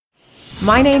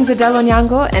My name's Adele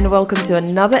Onyango and welcome to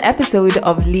another episode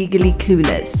of Legally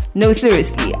Clueless. No,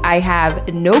 seriously, I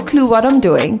have no clue what I'm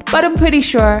doing, but I'm pretty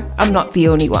sure I'm not the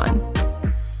only one.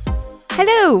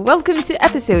 Hello, welcome to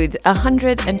episode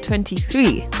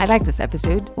 123. I like this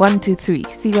episode. 1, 2, 3.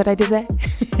 See what I did there?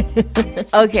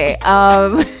 Okay,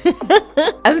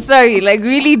 I'm sorry,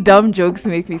 really dumb jokes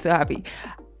make me so happy.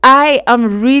 I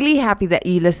am really happy that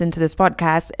you listen to this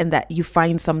podcast and that you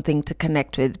find something to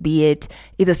connect with, be it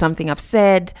either something I've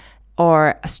said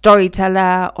or a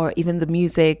storyteller or even the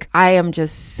music. I am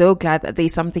just so glad that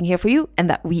there's something here for you and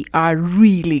that we are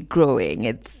really growing.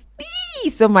 It's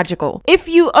so magical. If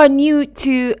you are new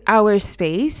to our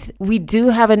space, we do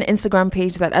have an Instagram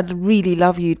page that I'd really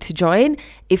love you to join.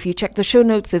 If you check the show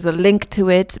notes, there's a link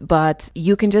to it, but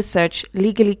you can just search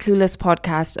Legally Clueless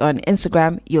Podcast on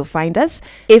Instagram. You'll find us.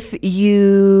 If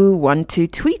you want to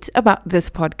tweet about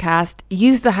this podcast,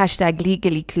 use the hashtag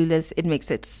Legally Clueless. It makes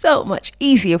it so much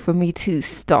easier for me to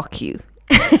stalk you.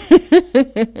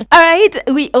 All right,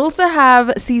 we also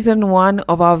have season 1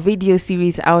 of our video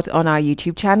series out on our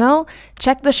YouTube channel.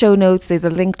 Check the show notes, there's a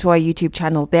link to our YouTube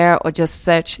channel there, or just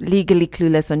search Legally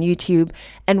Clueless on YouTube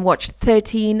and watch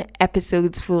 13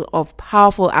 episodes full of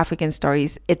powerful African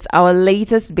stories. It's our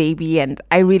latest baby and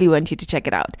I really want you to check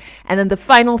it out. And then the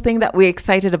final thing that we're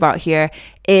excited about here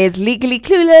is Legally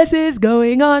Clueless is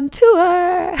going on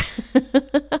tour.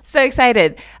 So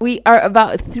excited. We are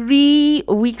about 3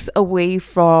 weeks away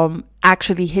from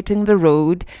actually hitting the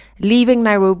road, leaving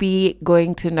Nairobi,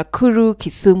 going to Nakuru,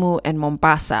 Kisumu, and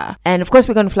Mombasa. And of course,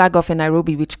 we're going to flag off in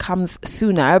Nairobi, which comes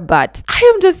sooner, but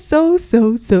I am just so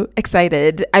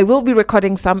excited. I will be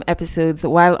recording some episodes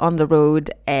while on the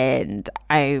road, and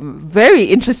I'm very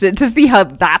interested to see how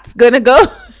that's going to go.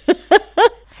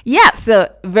 Yeah, so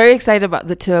very excited about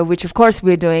the tour, which of course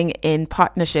we're doing in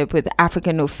partnership with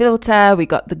Africa No Filter. We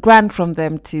got the grant from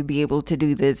them to be able to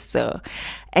do this. So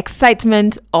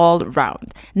excitement all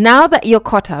round. Now that you're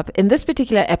caught up in this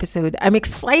particular episode, I'm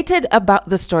excited about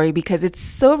the story because it's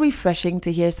so refreshing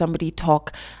to hear somebody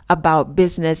talk about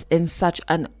business in such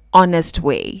an honest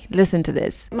way. Listen to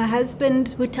this. My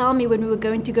husband would tell me when we were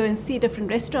going to go and see different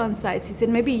restaurant sites, he said,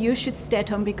 maybe you should stay at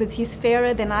home because he's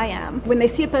fairer than I am. When they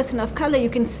see a person of color, you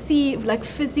can see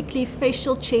physically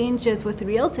facial changes with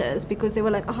realtors because they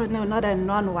were like, oh no, not a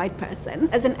non-white person.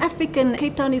 As an African,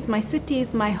 Cape Town is my city,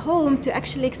 is my home, to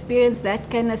actually experience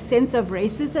that kind of sense of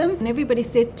racism. And everybody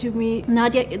said to me,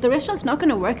 Nadia, the restaurant's not going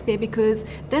to work there because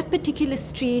that particular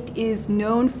street is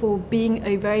known for being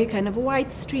a very kind of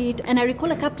white street. And I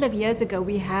recall a couple of years ago,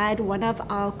 we had one of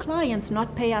our clients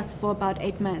not pay us for about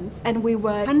 8 months, and we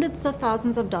were hundreds of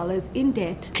thousands of dollars in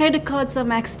debt. Credit cards are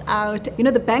maxed out.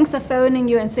 The banks are phoning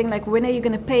you and saying when are you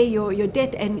going to pay your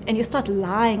debt? And you start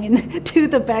lying to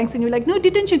the banks, and you're like, no,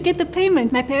 didn't you get the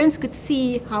payment? My parents could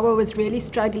see how I was really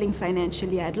struggling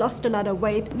financially. I had lost a lot of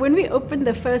weight. When we opened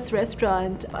the first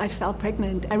restaurant, I fell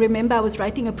pregnant. I remember I was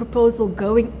writing a proposal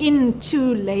going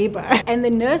into labor, and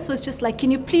the nurse was just like, can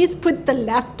you please put the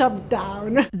laptop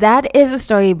down? That is a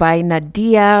story by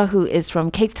Nadia, who is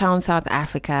from Cape Town, South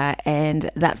Africa,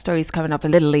 and that story is coming up a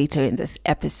little later in this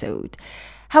episode.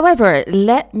 However,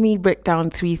 let me break down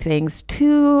 3 things.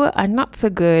 2 are not so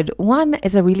good. 1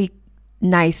 is a really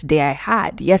nice day I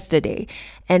had yesterday,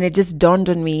 and it just dawned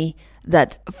on me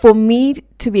that for me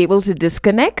to be able to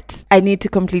disconnect, I need to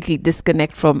completely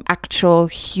disconnect from actual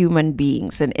human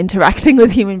beings and interacting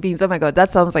with human beings. Oh my God, that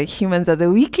sounds like humans are the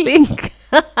weak link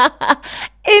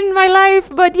in my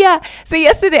life. But yeah, so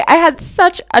yesterday I had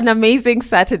such an amazing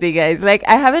Saturday, guys.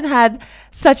 I haven't had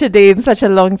such a day in such a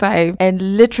long time. And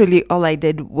literally all I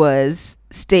did was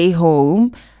stay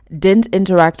home, didn't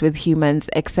interact with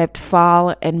humans except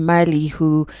Fal and Marley,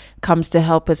 who comes to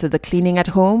help us with the cleaning at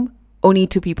home. Only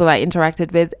 2 people I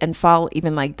interacted with, and Fal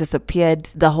even disappeared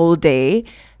the whole day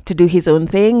to do his own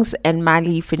things, and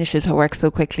Marley finishes her work so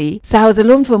quickly. So I was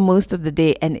alone for most of the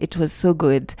day, and it was so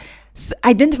good. So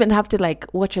I didn't even have to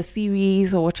watch a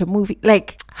series or watch a movie.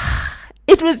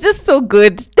 It was just so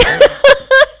good.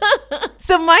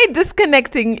 So my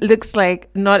disconnecting looks like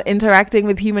not interacting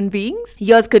with human beings.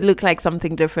 Yours could look like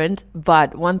something different,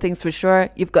 but one thing's for sure,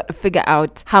 you've got to figure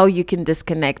out how you can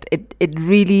disconnect. It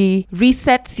really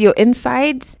resets your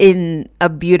insides in a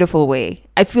beautiful way.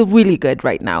 I feel really good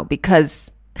right now because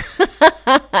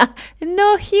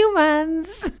no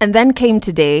humans. And then came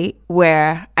today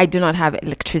where I do not have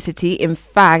electricity. In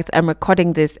fact, I'm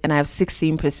recording this and I have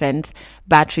 16%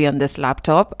 battery on this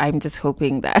laptop. I'm just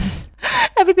hoping that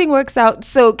everything works out.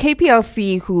 So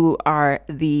KPLC, who are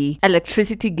the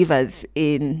electricity givers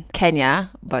in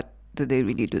Kenya, but do they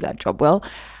really do that job well?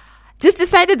 Just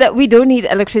decided that we don't need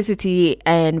electricity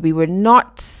and we were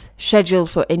not scheduled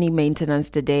for any maintenance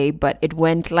today, but it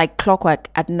went like clockwork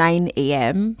at 9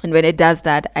 a.m. And when it does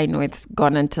that, I know it's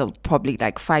gone until probably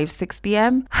like 5, 6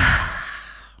 p.m.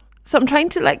 So I'm trying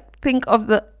to like think of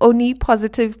the only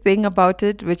positive thing about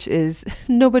it, which is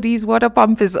nobody's water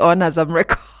pump is on as I'm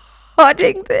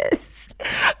recording this.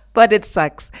 But it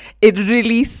sucks. It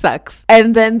really sucks.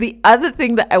 And then the other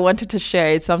thing that I wanted to share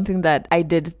is something that I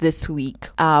did this week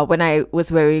when I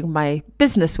was wearing my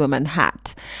businesswoman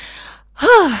hat.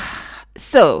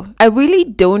 So I really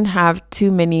don't have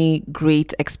too many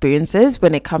great experiences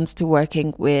when it comes to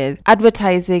working with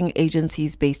advertising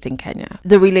agencies based in Kenya.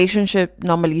 The relationship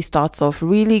normally starts off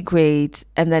really great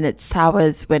and then it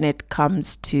sours when it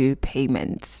comes to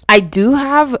payments. I do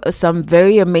have some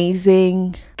very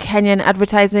amazing Kenyan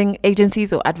advertising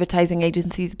agencies or advertising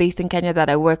agencies based in Kenya that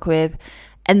I work with.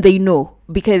 And they know,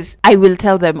 because I will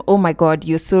tell them, oh my God,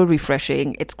 you're so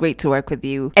refreshing. It's great to work with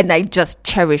you. And I just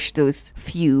cherish those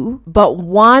few. But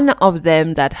one of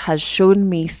them that has shown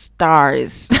me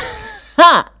stars.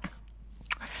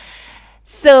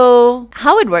 So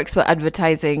how it works for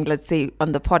advertising, let's say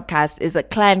on the podcast, is a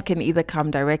client can either come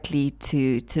directly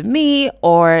to me,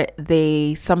 or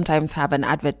they sometimes have an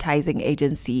advertising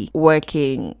agency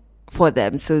working for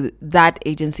them. So that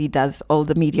agency does all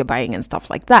the media buying and stuff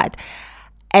like that.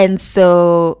 And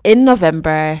so in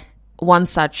November, one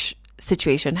such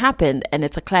situation happened, and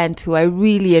it's a client who I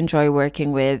really enjoy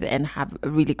working with and have a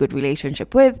really good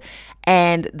relationship with.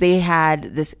 And they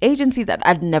had this agency that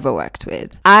I'd never worked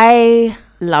with. I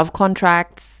love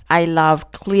contracts. I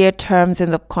love clear terms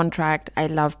in the contract. I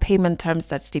love payment terms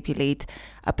that stipulate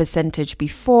a percentage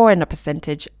before and a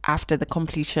percentage after the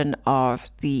completion of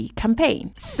the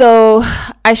campaign. So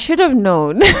I should have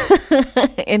known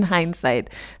in hindsight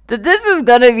that this is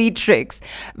going to be tricks,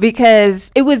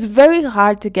 because it was very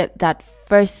hard to get that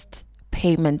first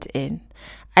payment in.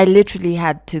 I literally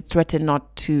had to threaten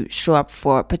not to show up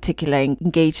for a particular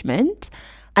engagement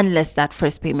unless that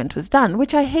first payment was done,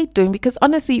 which I hate doing, because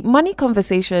honestly, money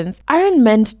conversations aren't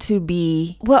meant to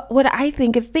be, what I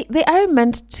think is they aren't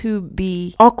meant to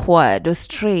be awkward or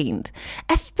strained,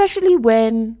 especially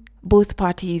when both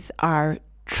parties are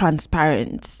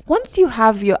transparent. Once you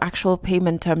have your actual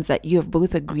payment terms that you have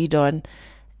both agreed on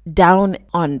down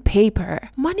on paper,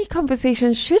 money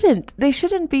conversations shouldn't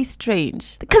be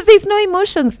strange, because there's no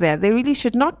emotions there. They really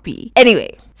should not be.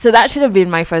 Anyway, so that should have been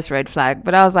my first red flag,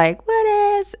 but I was like, what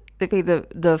if they pay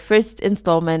the first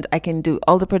installment, I can do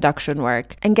all the production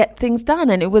work and get things done.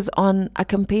 And it was on a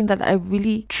campaign that I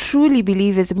really truly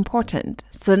believe is important.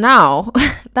 So now,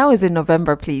 that was in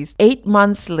November, please. 8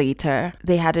 months later,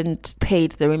 they hadn't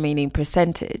paid the remaining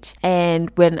percentage.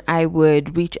 And when I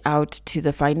would reach out to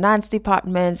the finance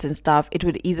departments and stuff, it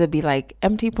would either be like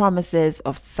empty promises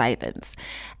of silence.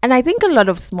 And I think a lot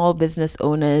of small business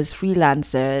owners,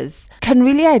 freelancers, can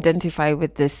really identify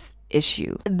with this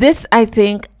issue. This, I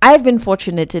think, I've been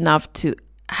fortunate enough to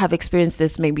have experienced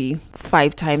this maybe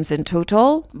 5 times in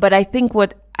total. But I think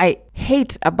what I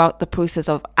hate about the process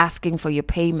of asking for your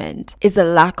payment is a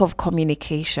lack of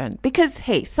communication. Because,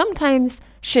 hey, sometimes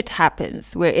shit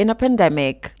happens. We're in a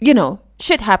pandemic.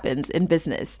 Shit happens in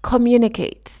business.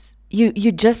 Communicate.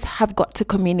 You just have got to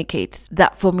communicate.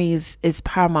 That for me is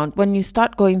paramount. When you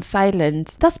start going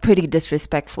silent, that's pretty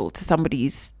disrespectful to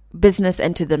somebody's business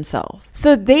and to themselves.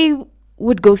 So they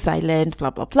would go silent, blah,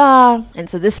 blah, blah. And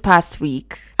so this past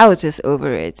week, I was just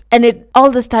over it. And it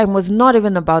all this time was not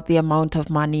even about the amount of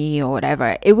money or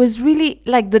whatever. It was really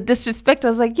like the disrespect. I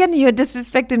was like, you're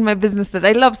disrespecting my business that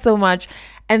I love so much.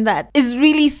 And that is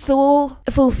really so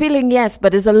fulfilling, yes,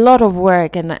 but it's a lot of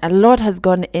work, and a lot has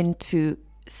gone into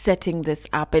setting this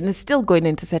up, and it's still going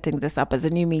into setting this up as a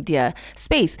new media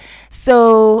space.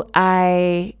 So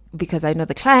because I know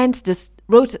the client, just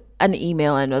wrote an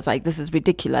email and was like, this is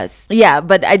ridiculous. Yeah,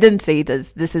 but I didn't say it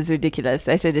as this is ridiculous.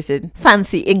 I said it in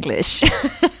fancy English.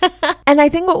 And I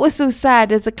think what was so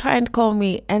sad is the client called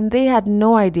me and they had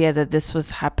no idea that this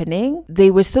was happening. They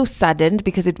were so saddened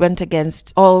because it went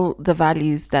against all the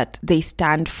values that they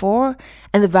stand for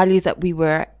and the values that we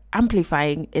were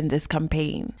amplifying in this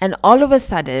campaign. And all of a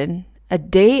sudden, a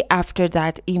day after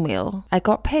that email, I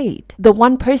got paid. The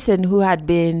one person who had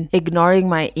been ignoring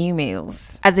my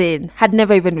emails, as in had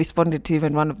never even responded to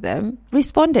even one of them,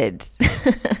 responded.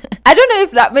 I don't know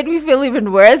if that made me feel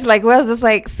even worse. Like, well, I was just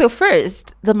like, so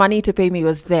first, the money to pay me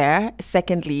was there.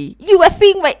 Secondly, you were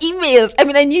seeing my emails. I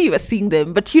mean, I knew you were seeing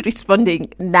them, but you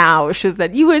responding now shows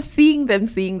that you were seeing them.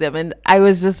 And I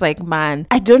was just like, man,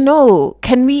 I don't know.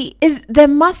 There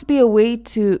must be a way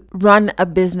to run a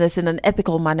business in an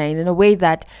ethical manner and in a way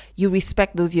that you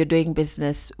respect those you're doing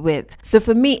business with. So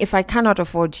for me, if I cannot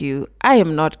afford you, I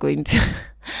am not going to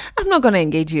I'm not going to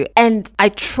engage you. And I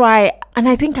try, and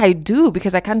I think I do,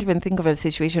 because I can't even think of a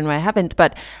situation where I haven't.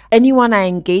 But anyone I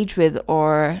engage with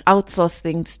or outsource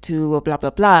things to or blah,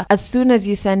 blah, blah, as soon as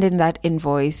you send in that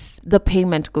invoice, the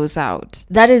payment goes out.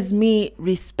 That is me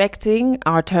respecting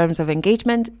our terms of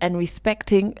engagement and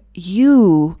respecting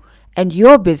you and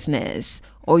your business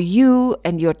or you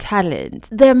and your talent.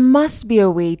 There must be a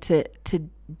way to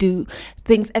do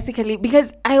things ethically,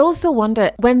 because I also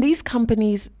wonder, when these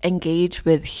companies engage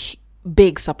with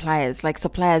big suppliers, like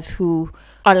suppliers who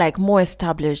are like more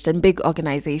established and big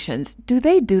organizations, do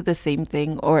they do the same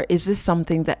thing, or is this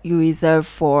something that you reserve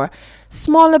for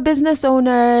smaller business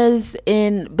owners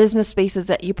in business spaces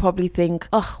that you probably think,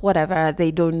 oh, whatever,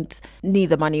 they don't need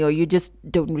the money, or you just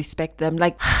don't respect them?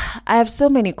 Like, I have so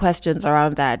many questions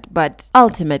around that, but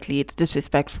ultimately it's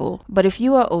disrespectful. But if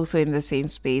you are also in the same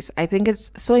space, I think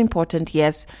it's so important,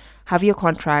 yes, have your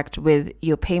contract with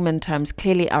your payment terms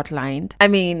clearly outlined. I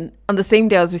mean, on the same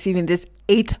day I was receiving this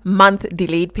 8-month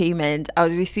delayed payment, I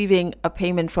was receiving a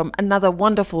payment from another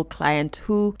wonderful client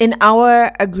who, in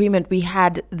our agreement, we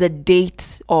had the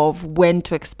date of when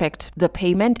to expect the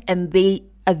payment, and they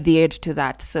adhered to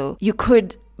that. So you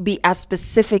could be as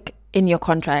specific in your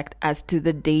contract as to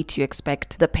the date you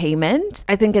expect the payment.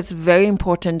 I think it's very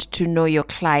important to know your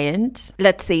client.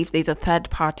 Let's say if there's a third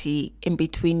party in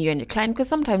between you and your client, because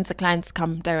sometimes the clients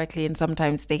come directly and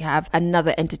sometimes they have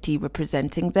another entity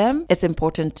representing them. It's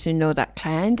important to know that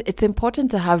client. It's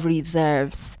important to have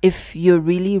reserves if you're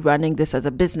really running this as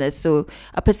a business. So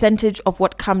a percentage of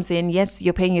what comes in, yes,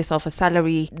 you're paying yourself a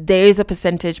salary. There is a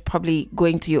percentage probably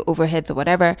going to your overheads or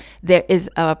whatever. There is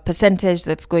a percentage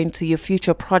that's going to your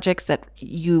future projects that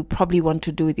you probably want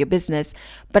to do with your business.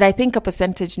 But I think a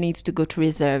percentage needs to go to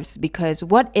reserves, because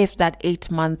what if that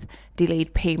 8-month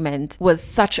delayed payment was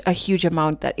such a huge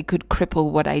amount that it could cripple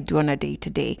what I do on a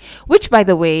day-to-day, which, by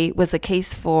the way, was the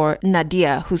case for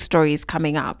Nadia, whose story is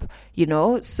coming up, you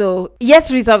know? So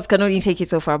yes, reserves can only take you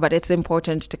so far, but it's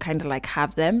important to kind of like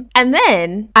have them. And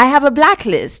then I have a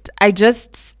blacklist. I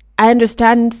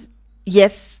understand,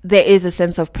 yes, there is a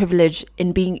sense of privilege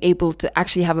in being able to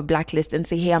actually have a blacklist and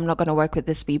say, hey, I'm not going to work with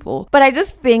these people. But I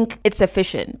just think it's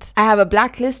efficient. I have a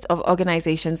blacklist of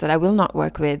organizations that I will not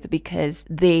work with because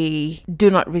they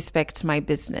do not respect my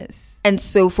business. And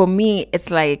so for me, it's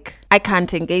like, I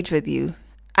can't engage with you.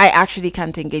 I actually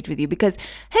can't engage with you because,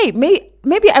 hey,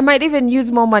 maybe I might even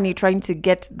use more money trying to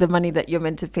get the money that you're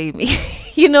meant to pay me.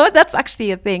 You know, that's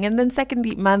actually a thing. And then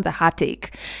secondly, man, the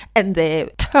heartache and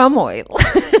the turmoil.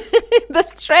 The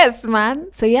stress, man.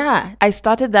 So yeah, I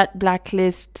started that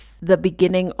blacklist the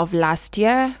beginning of last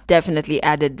year. Definitely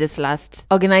added this last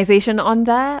organization on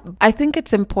there. I think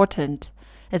it's important.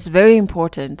 It's very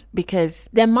important because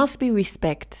there must be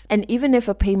respect. And even if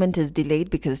a payment is delayed,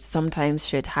 because sometimes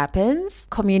shit happens,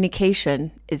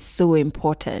 communication is so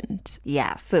important.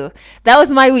 Yeah, so that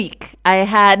was my week. I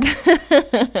had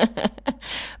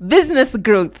business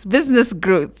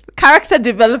growth, character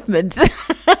development.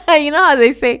 You know how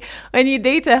they say when you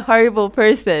date a horrible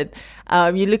person,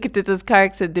 you look at it as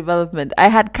character development. I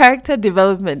had character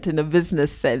development in a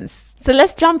business sense. So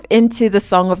let's jump into the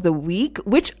song of the week,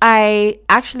 which I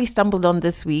actually stumbled on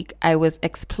this week. I was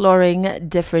exploring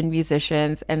different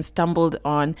musicians and stumbled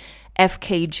on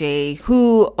FKJ,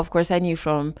 who, of course, I knew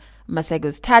from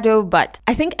Masego's Tado, but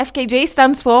I think FKJ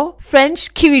stands for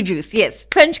French Kiwi Juice. Yes,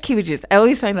 French Kiwi Juice. I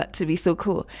always find that to be so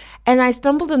cool. And I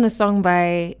stumbled on a song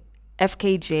by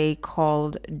FKJ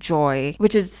called Joy,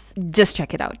 which is, just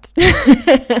check it out.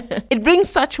 It brings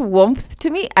such warmth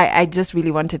to me. I just really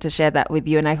wanted to share that with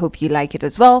you, and I hope you like it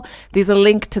as well. There's a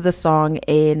link to the song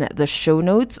in the show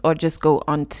notes, or just go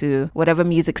onto whatever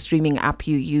music streaming app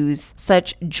you use.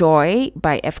 Search Joy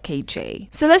by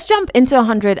FKJ. So let's jump into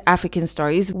 100 African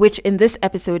Stories, which in this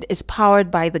episode is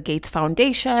powered by the Gates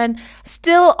Foundation,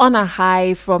 still on a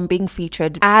high from being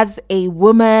featured as a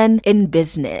woman in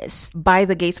business by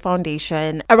the Gates Foundation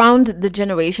around the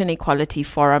Generation Equality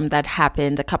Forum that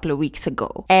happened a couple of weeks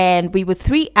ago. And we were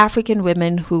 3 African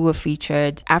women who were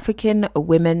featured, African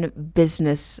women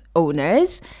business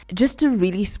owners, just to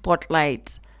really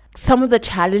spotlight some of the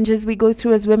challenges we go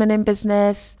through as women in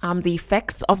business, the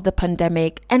effects of the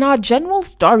pandemic, and our general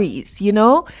stories, you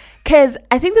know? Because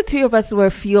I think the 3 of us were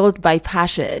fueled by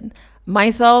passion.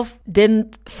 Myself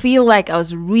didn't feel like I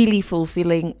was really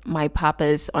fulfilling my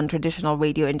purpose on traditional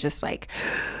radio and just like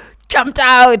jumped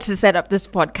out to set up this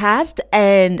podcast.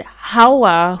 And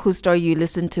Hawa, whose story you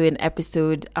listened to in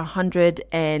episode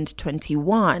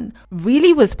 121,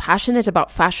 really was passionate about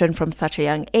fashion from such a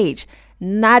young age.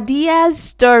 Nadia's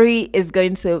story is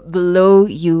going to blow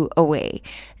you away.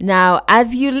 Now,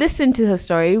 as you listen to her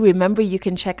story, remember you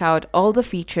can check out all the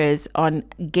features on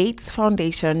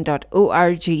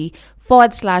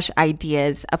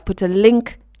gatesfoundation.org/ideas. I've put a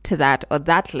link to that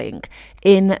link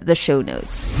in the show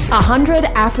notes. 100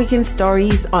 African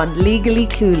stories on Legally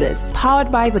Clueless,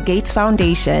 powered by the Gates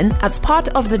Foundation as part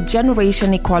of the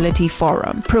Generation Equality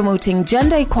Forum, promoting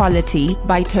gender equality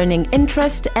by turning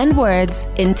interest and words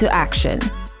into action.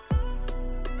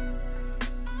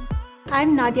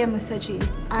 I'm Nadia Musaji.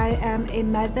 I am a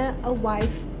mother, a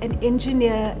wife, an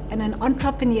engineer, and an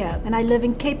entrepreneur, and I live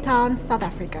in Cape Town, South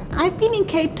Africa. I've been in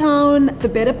Cape Town the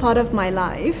better part of my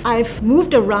life. I've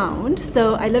moved around,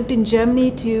 so I lived in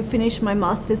Germany to finish my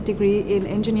master's degree in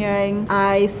engineering.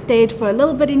 I stayed for a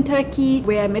little bit in Turkey,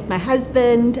 where I met my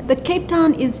husband. But Cape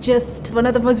Town is just one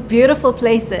of the most beautiful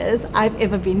places I've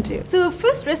ever been to. So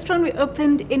first restaurant we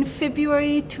opened in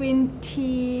February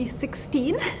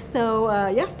 2016. So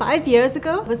 5 years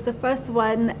ago was the first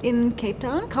one in Cape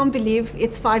Town. Can't believe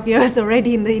it's 5 years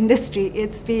already in the industry.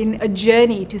 It's been a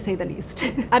journey, to say the least.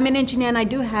 I'm an engineer and I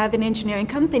do have an engineering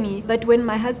company, but when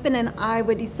my husband and I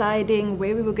were deciding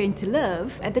where we were going to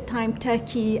live, at the time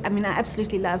Turkey, I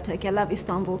absolutely love Turkey, I love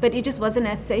Istanbul, but it just wasn't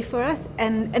as safe for us,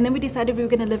 and then we decided we were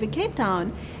going to live in Cape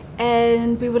Town.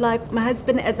 And we were like, my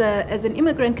husband as an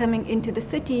immigrant coming into the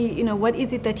city, what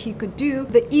is it that he could do?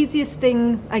 The easiest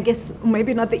thing, I guess,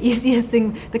 maybe not the easiest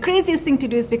thing, the craziest thing to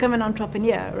do is become an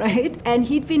entrepreneur, right? And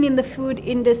he'd been in the food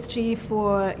industry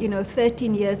for,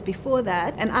 13 years before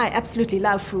that. And I absolutely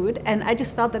love food. And I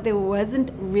just felt that there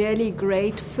wasn't really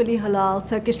great, fully halal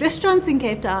Turkish restaurants in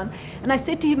Cape Town. And I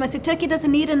said to him, Turkey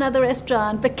doesn't need another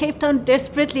restaurant, but Cape Town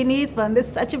desperately needs one. There's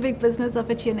such a big business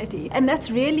opportunity. And that's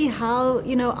really how,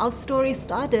 our story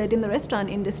started in the restaurant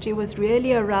industry, was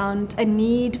really around a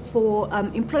need for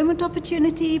employment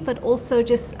opportunity, but also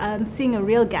just seeing a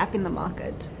real gap in the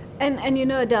market. And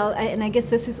Adele, and I guess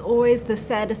this is always the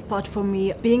saddest part for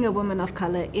me, being a woman of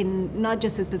color in not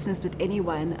just this business, but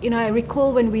anyone. I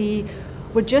recall when we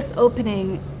were just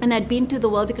opening, and I'd been to the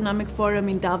World Economic Forum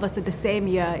in Davos at the same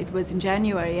year. It was in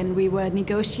January, and we were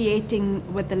negotiating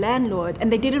with the landlord,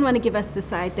 and they didn't want to give us the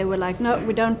site. They were like, no,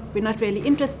 we're not really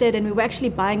interested, and we were actually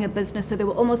buying a business, so they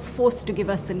were almost forced to give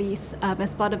us a lease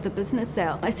as part of the business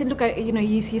sale. I said, look,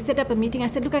 he set up a meeting. I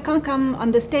said, look, I can't come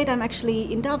on this date. I'm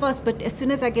actually in Davos, but as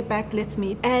soon as I get back, let's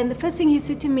meet. And the first thing he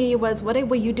said to me was, what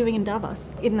were you doing in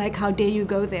Davos? How dare you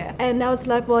go there? And I was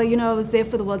like, well, I was there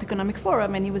for the World Economic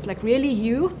Forum. And he was like, really,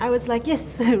 you? I was like,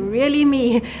 yes, really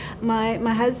me.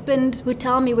 My husband would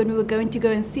tell me when we were going to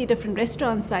go and see different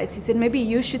restaurant sites, he said, maybe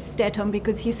you should stay at home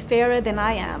because he's fairer than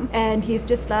I am. And he's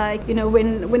just like,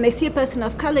 when they see a person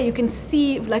of color, you can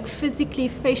see physically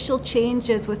facial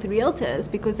changes with realtors,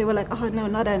 because they were like, oh no,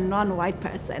 not a non-white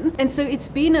person. And so it's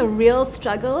been a real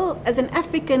struggle as an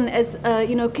African, as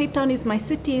Cape Town is my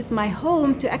city, is my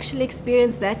home, to actually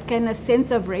experience that kind of sense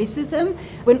of racism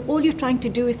when all you're trying to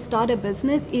do is start a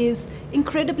business is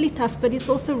incredibly tough, but it's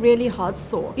also really hard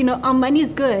sore. Our money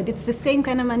is good. It's the same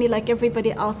kind of money like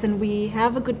everybody else, and we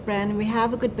have a good brand, we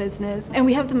have a good business, and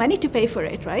we have the money to pay for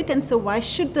it, right? And so why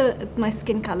should my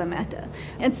skin color matter?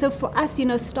 And so for us,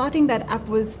 starting that up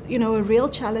was, a real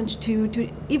challenge to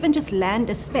even just land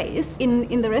a space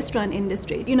in the restaurant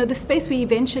industry. The space we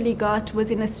eventually got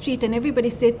was in a street, and everybody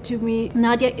said to me,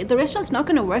 Nadia, the restaurant's not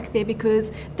going to work there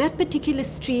because that particular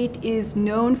street is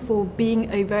known for being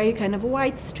a very kind of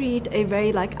white street, a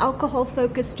very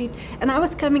alcohol-focused street. And I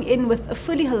was coming in with a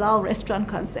fully halal restaurant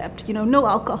concept, no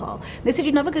alcohol. They said,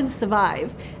 you're never going to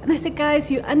survive. And I said,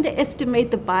 guys, you underestimate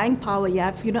the buying power you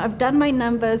have. I've done my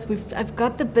numbers. I've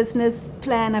got the business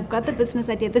plan. I've got the business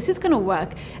idea. This is going to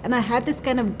work. And I had this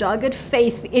kind of dogged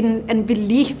faith in and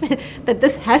belief that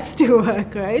this has to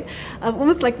work, right?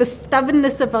 Almost like the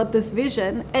stubbornness about this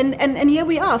vision. And here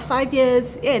we are, 5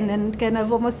 years in, and kind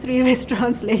of almost 3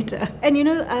 restaurants later. And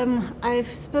I've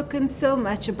spoken so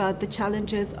much about the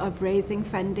challenges of raising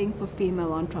funding for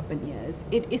female entrepreneurs.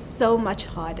 It is so much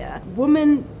harder.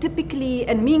 Women typically,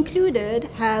 and me included,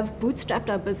 have bootstrapped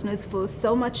our business for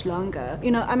so much longer.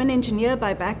 I'm an engineer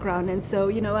by background, and so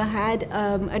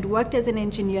I'd worked as an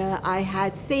engineer. I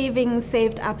had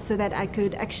saved up so that I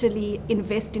could actually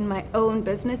invest in my own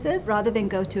businesses rather than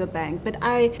go to a bank. But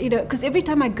because every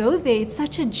time I go there, it's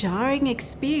such a jarring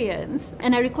experience.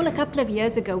 And I recall a couple of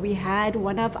years ago, we had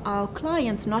one of our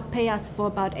clients not pay us for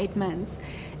about 8 months.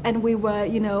 And we were,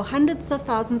 hundreds of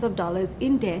thousands of dollars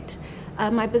in debt.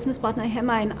 my business partner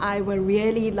Hema and I were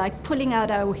really like pulling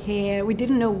out our hair. We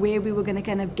didn't know where we were going to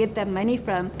kind of get that money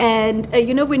from. And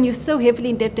when you're so heavily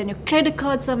in debt and your credit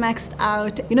cards are maxed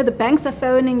out, the banks are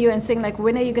phoning you and saying like,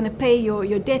 when are you going to pay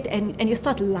your debt? And you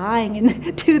start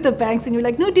lying to the banks and you're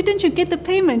like, no, didn't you get the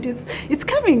payment? It's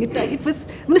coming. I'm going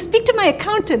to speak to my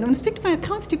accountant. I'm going to speak to my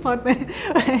accounts department,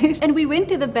 right? And we went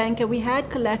to the bank and we had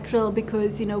collateral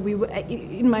because, we were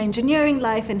in my engineering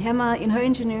life and Hema in her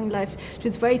engineering life, she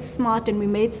was very smart and we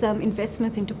made some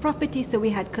investments into property. So we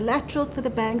had collateral for the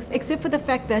banks, except for the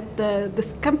fact that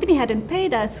this company hadn't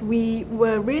paid us. We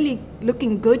were really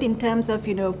looking good in terms of,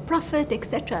 profit,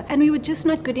 etc. And we were just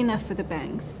not good enough for the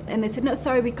banks. And they said, no,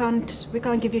 sorry, we can't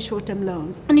give you short-term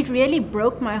loans. And it really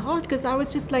broke my heart because I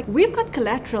was just like, we've got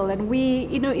collateral and we,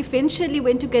 eventually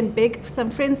went to go and beg some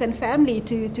friends and family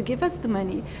to give us the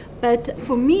money. But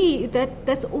for me,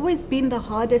 that's always been the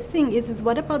hardest thing is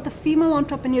what about the female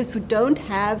entrepreneurs who don't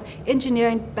have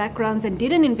engineering backgrounds and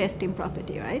didn't invest in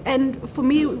property, right? And for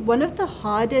me, one of the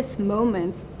hardest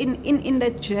moments in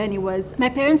that journey was my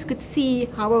parents could see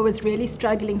how I was really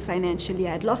struggling financially.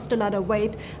 I had lost a lot of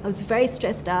weight. I was very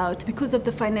stressed out because of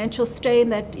the financial strain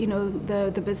that,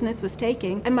 the business was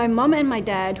taking. And my mom and my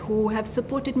dad, who have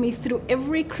supported me through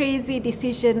every crazy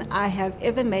decision I have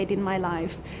ever made in my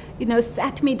life,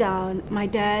 sat me down. My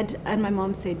dad and my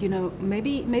mom said,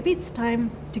 maybe it's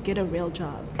time to get a real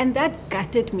job. And that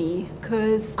gutted me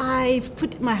because I've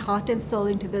put my heart and soul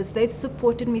into this. They've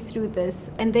supported me through this.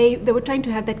 And they were trying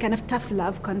to have that kind of tough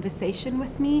love conversation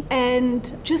with me.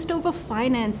 And just over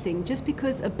financing, just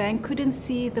because a bank couldn't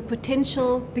see the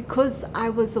potential because I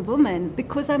was a woman,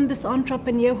 because I'm this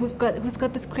entrepreneur who's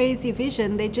got this crazy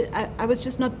vision, I was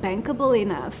just not bankable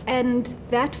enough. And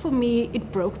that for me,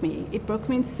 it broke me. It broke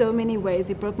me in so many ways.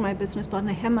 It broke my business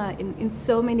partner Hema in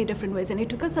so many different ways. And it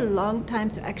took us a long time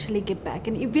to actually get back.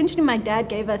 And eventually my dad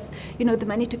gave us, the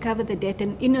money to cover the debt.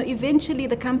 And, eventually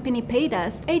the company paid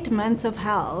us. 8 months of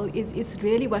hell is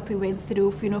really what we went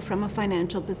through, from a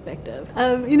financial perspective.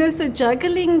 So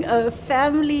juggling a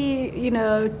family,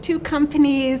 2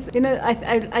 companies,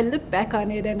 I look back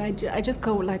on it and I just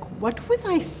go like, what was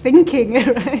I thinking,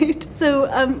 right? So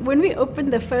when we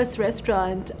opened the first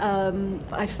restaurant,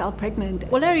 I fell pregnant.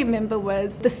 All I remember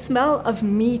was the smell of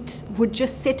meat would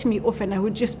just set me off and I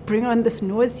would just bring on this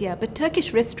nausea. But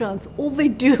Turkish restaurants, all they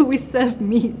do is serve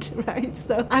meat, right?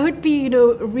 So I would be,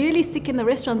 really sick in the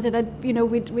restaurants and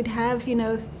we'd have,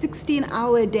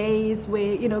 16-hour days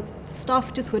where,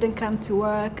 staff just wouldn't come to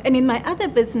work. And in my other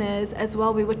business as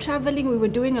well, we were traveling, we were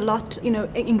doing a lot,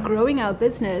 in growing our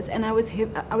business. And I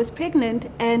was pregnant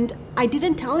and I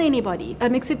didn't tell anybody,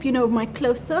 except, my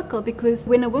close circle, because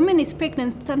when a woman is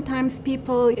pregnant, sometimes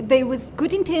people, they with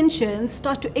good intentions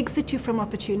start to exit you from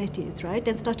opportunities, right?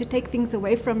 And start to take things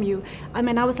away from you.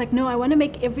 I was like, no, I want to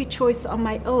make every choice on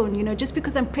my own. Just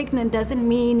because I'm pregnant doesn't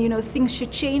mean, things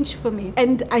should change for me.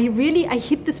 And I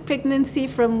hid this pregnancy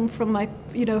from my,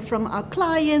 from our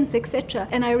clients, etc.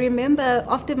 And I remember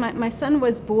after my son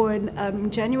was born,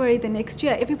 January the next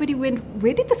year, everybody went,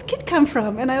 where did this kid come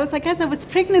from? And I was like, as I was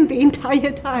pregnant the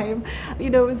entire time, I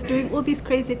was doing all these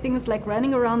crazy things like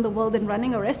running around the world and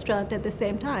running a restaurant at the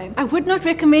same time. I would not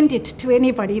recommend it to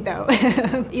anybody though.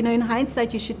 In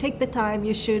hindsight, you should take the time.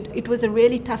 It was a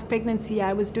really tough pregnancy.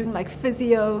 I was doing like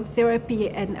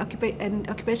physiotherapy and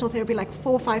occupational therapy like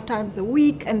 4 or 5 times a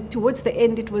week. And towards the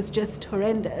end, it was just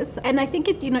horrendous. And I think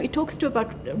it talks to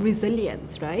about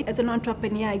resilience, right? As an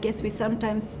entrepreneur, I guess we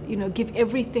sometimes, give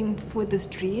everything for this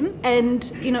dream.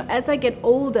 And, as I get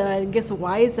older, I guess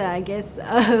wiser,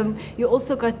 you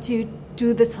also got to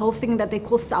do this whole thing that they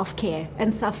call self-care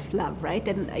and self-love, right?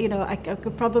 And, I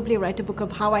could probably write a book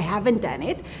of how I haven't done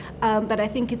it, but I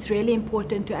think it's really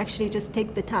important to actually just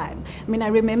take the time. I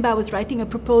remember I was writing a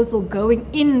proposal going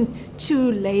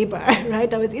into labor,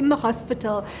 right? I was in the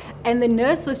hospital and the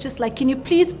nurse was just like, can you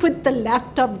please put the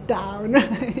laptop down?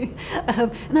 And I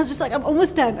was just like, I'm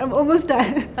almost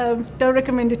done. Don't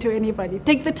recommend it to anybody.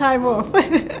 Take the time off.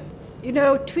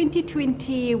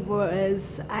 2020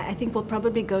 was, I think, will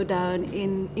probably go down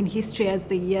in history as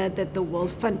the year that the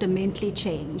world fundamentally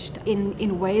changed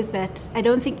in ways that I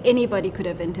don't think anybody could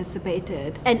have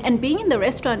anticipated. And being in the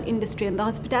restaurant industry and the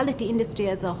hospitality industry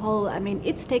as a whole,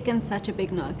 it's taken such a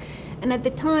big knock. And at the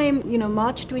time,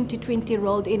 March 2020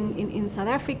 rolled in South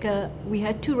Africa, we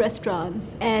had 2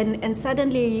 restaurants. And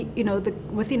suddenly,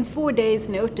 within 4 days'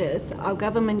 notice, our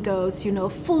government goes,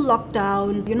 full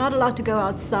lockdown. You're not allowed to go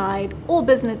outside. All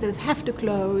businesses have to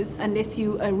close unless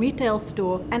you're a retail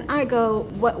store. And I go,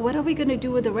 what are we going to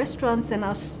do with the restaurants and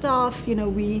our staff?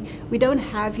 We don't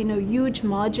have, huge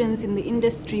margins in the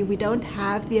industry. We don't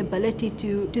have the ability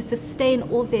to sustain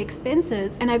all the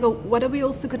expenses. And I go, what are we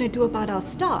also going to do about our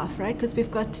staff, right? Because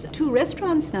we've got 2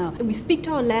 restaurants now. And we speak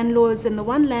to our landlords, and the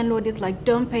one landlord is like,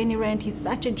 don't pay any rent. He's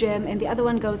such a gem. And the other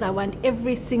one goes, I want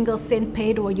every single cent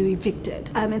paid or you're evicted,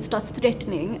 and starts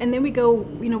threatening. And then we go,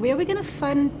 where are we going to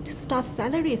fund staff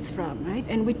salaries from, right?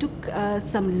 And we took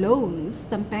some loans,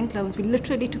 some bank loans. We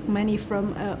literally took money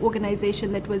from an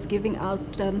organization that was giving out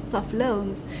soft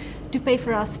loans to pay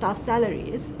for our staff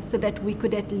salaries so that we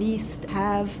could at least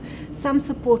have some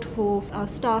support for our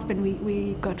staff. And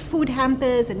we got food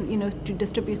hampers and, to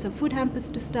distribute some food hampers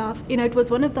to staff. It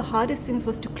was one of the hardest things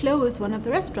was to close one of the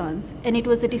restaurants. And it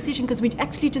was a decision because we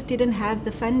actually just didn't have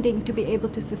the funding to be able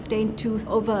to sustain 2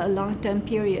 over a long-term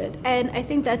period. And I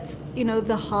think that's,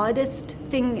 the hardest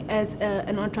thing as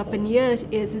an entrepreneur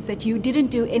is that you didn't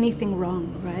do anything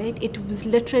wrong, right? It was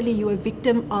literally you were a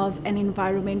victim of an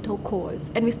environmental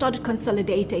cause. And we started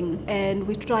consolidating, and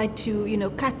we tried to,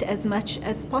 cut as much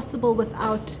as possible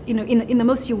without, in the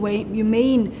most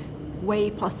humane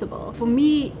way possible. For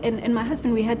me and my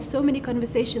husband, we had so many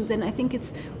conversations, and I think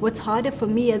it's what's harder for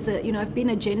me as I've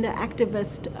been a gender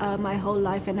activist my whole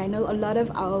life, and I know a lot of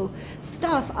our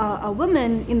staff are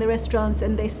women in the restaurants,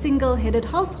 and they're single-headed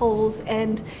households,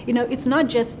 and it's not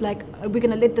just like we're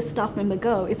going to let the staff member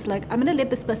go. It's like, I'm going to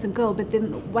let this person go, but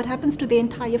then what happens to the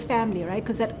entire family, right?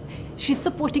 Because she's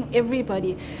supporting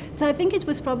everybody. So I think it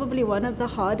was probably one of the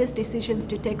hardest decisions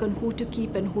to take on who to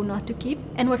keep and who not to keep.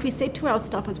 And what we said to our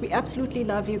staff was, we absolutely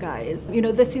love you guys.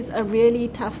 This is a really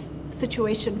tough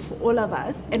situation for all of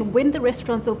us, and when the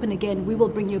restaurants open again, we will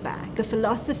bring you back. The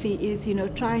philosophy is,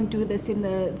 try and do this in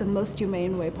the most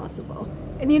humane way possible.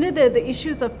 And the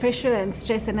issues of pressure and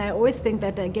stress, and I always think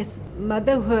that, I guess,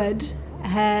 motherhood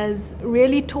has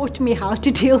really taught me how to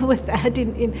deal with that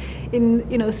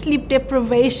in sleep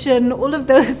deprivation, all of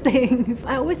those things.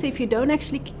 I always say if you don't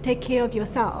actually take care of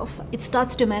yourself, it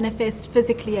starts to manifest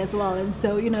physically as well. And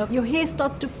so, your hair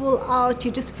starts to fall out, you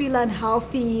just feel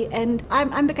unhealthy. And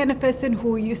I'm the kind of person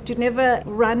who used to never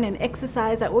run and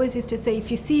exercise. I always used to say, if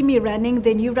you see me running,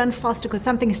 then you run faster because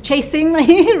something is chasing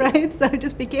me, right? So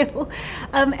just be careful.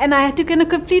 And I had to kind of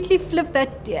completely flip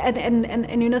that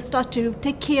and start to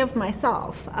take care of myself.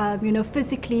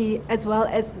 Physically as well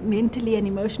as mentally and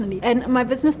emotionally. And my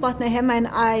business partner, Hema, and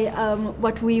I,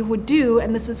 what we would do,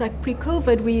 and this was like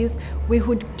pre-COVID, we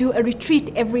would do a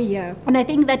retreat every year. And I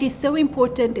think that is so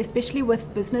important, especially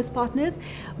with business partners.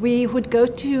 We would go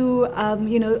to,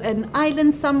 an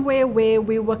island somewhere where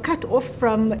we were cut off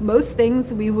from most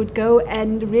things. We would go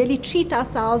and really treat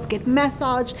ourselves, get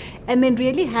massage, and then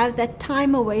really have that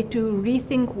time away to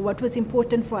rethink what was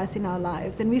important for us in our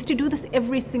lives. And we used to do this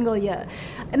every single year.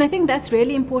 And I think that's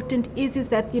really important is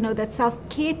that, that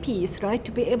self-care piece, right?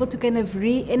 To be able to kind of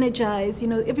re-energize,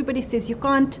 everybody says you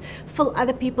can't fill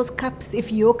other people's cups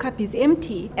if your cup is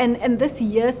empty. And this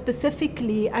year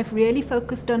specifically, I've really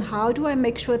focused on how do I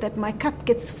make sure that my cup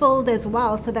gets filled as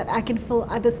well so that I can fill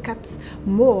others' cups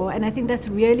more. And I think that's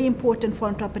really important for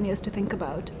entrepreneurs to think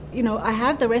about. I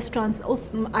have the restaurants.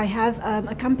 Also, I have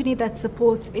a company that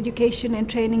supports education and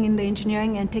training in the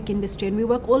engineering and tech industry. And we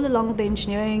work all along the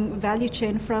engineering value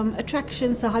chain, from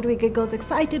attraction, so how do we get girls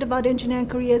excited about engineering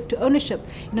careers, to ownership.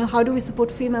 How do we support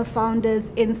female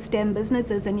founders in STEM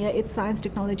businesses? And it's science,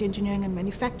 technology, engineering, and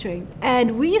manufacturing.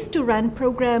 And we used to run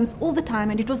programs all the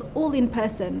time, and it was all in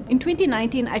person. In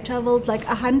 2019, I traveled like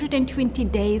 120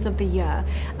 days of the year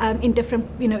in different,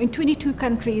 in 22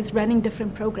 countries running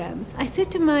different programs. I said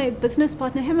to my business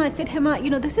partner,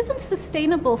 Hema, this isn't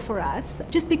sustainable for us,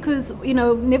 just because,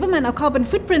 never mind our carbon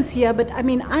footprints here, but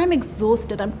I'm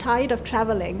exhausted. I'm tired of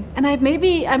traveling. And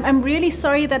I'm really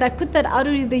sorry that I put that out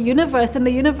of the universe, and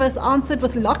the universe answered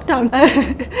with lockdown.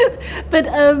 But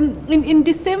in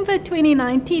December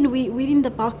 2019, we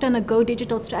embarked on a Go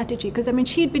Digital strategy, because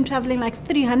she'd been traveling like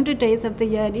 300 days of the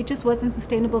year, and it just wasn't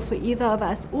sustainable for either of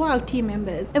us or our team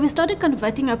members. And we started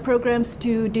converting our programs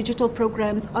to digital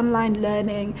programs, online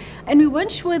learning, and we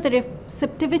weren't sure the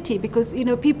receptivity, because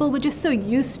people were just so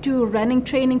used to running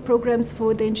training programs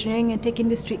for the engineering and tech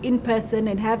industry in person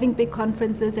and having having big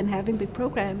conferences and having big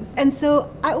programs. And so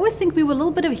I always think we were a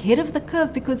little bit ahead of the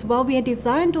curve, because while we had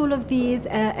designed all of these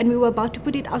and we were about to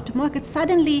put it out to market,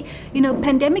 suddenly,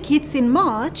 pandemic hits in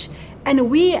March,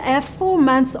 and we have 4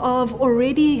 months of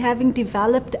already having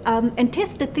developed and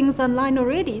tested things online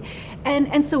already.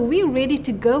 And so we're ready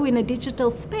to go in a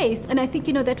digital space. And I think,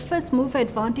 that first mover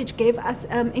advantage gave us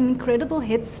an incredible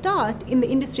head start in the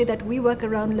industry that we work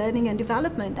around learning and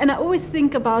development. And I always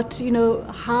think about,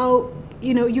 how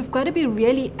you've got to be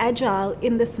really agile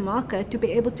in this market to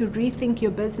be able to rethink your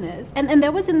business. And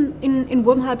that was in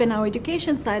WOMHub and our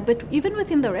education side, but even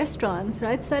within the restaurants,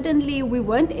 right? Suddenly we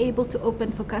weren't able to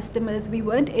open for customers. We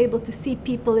weren't able to see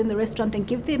people in the restaurant and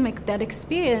give them that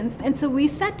experience. And so we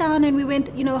sat down and we went,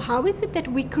 how is it that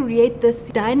we create this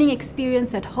dining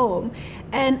experience at home?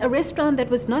 And a restaurant that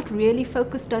was not really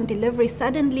focused on delivery,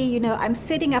 suddenly, I'm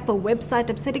setting up a website,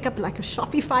 I'm setting up like a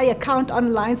Shopify account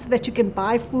online so that you can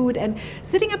buy food, and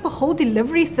setting up a whole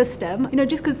delivery system,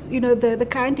 just because, the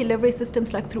current delivery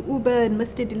systems like through Uber and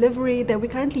Mr. Delivery that we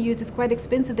currently use is quite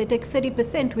expensive. They take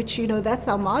 30%, which, that's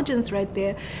our margins right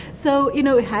there. So,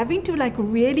 having to like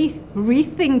really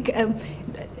rethink,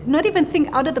 not even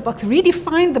think out of the box,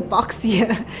 redefine the box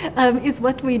here is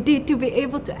what we did to be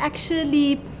able to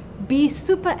actually be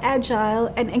super agile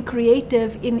and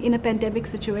creative in a pandemic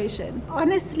situation.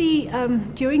 Honestly,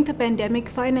 during the pandemic,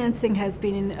 financing has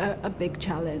been a big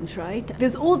challenge, right?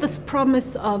 There's all this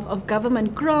promise of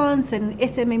government grants and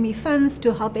SMME funds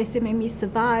to help SMMEs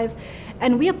survive.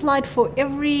 And we applied for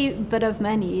every bit of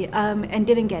money and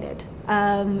didn't get it.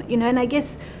 And I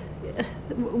guess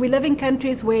we live in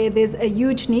countries where there's a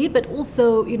huge need, but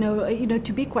also,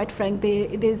 to be quite frank,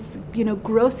 there's,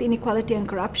 gross inequality and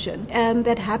corruption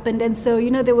that happened. And so,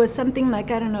 there was something like,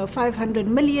 500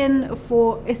 million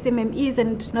for SMMEs,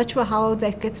 and not sure how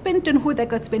that got spent and who that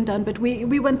got spent on, but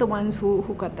we weren't the ones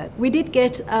who got that. We did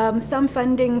get some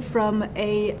funding from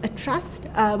a trust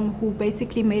who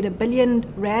basically made R1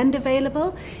 billion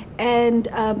available. And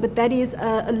but that is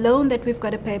a loan that we've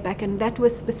got to pay back, and that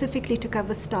was specifically to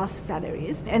cover staff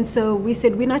salaries. And so we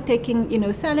said we're not taking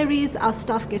salaries, our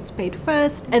staff gets paid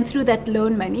first, and through that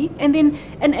loan money. And then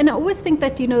and I always think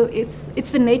that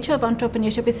it's the nature of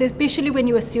entrepreneurship, especially when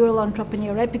you're a serial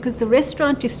entrepreneur, right? Because the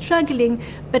restaurant is struggling,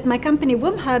 but my company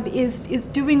WOMHub is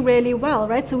doing really well,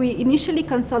 right? So we initially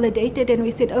consolidated and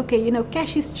we said, okay,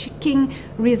 cash is king,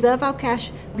 reserve our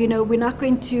cash. We're not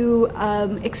going to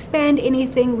expand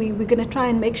anything. We're going to try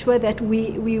and make sure that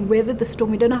we weather the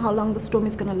storm. We don't know how long the storm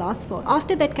is going to last for.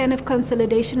 After that kind of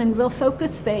consolidation and real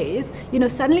focus phase,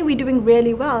 suddenly we're doing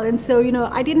really well. And so,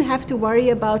 I didn't have to worry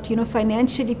about,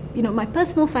 financially, my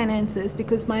personal finances,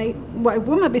 because my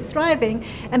WOMHub is thriving,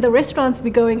 and the restaurants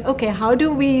we're going, okay, how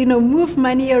do we, move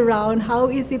money around? How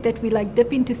is it that we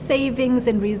dip into savings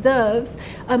and reserves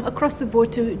across the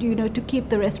board to, to keep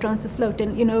the restaurants afloat?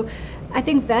 And, I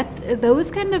think that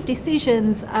those kind of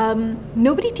decisions,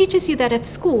 nobody teaches you that at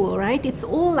school, right? It's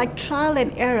all like trial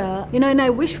and error, and I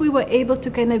wish we were able to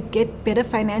kind of get better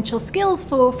financial skills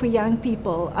for young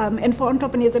people and for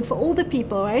entrepreneurs and for older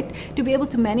people, right? To be able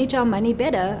to manage our money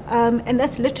better. And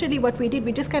that's literally what we did.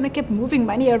 We just kind of kept moving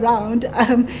money around,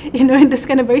 in this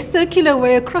kind of very circular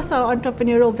way across our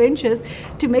entrepreneurial ventures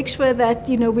to make sure that,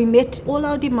 we met all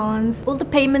our demands, all the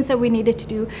payments that we needed to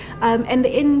do, and the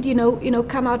end,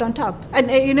 come out on top.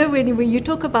 And when you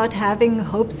talk about having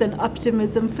hopes and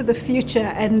optimism for the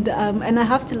future, and I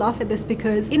have to laugh at this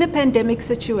because in a pandemic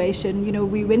situation,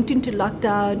 we went into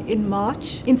lockdown in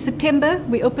March. In September,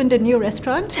 we opened a new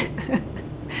restaurant.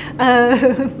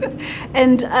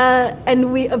 And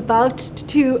we're about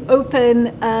to open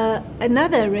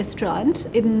another restaurant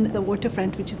in the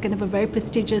waterfront, which is kind of a very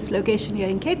prestigious location here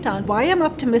in Cape Town. Why I'm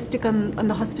optimistic on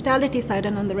the hospitality side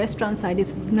and on the restaurant side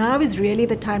is now is really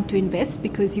the time to invest,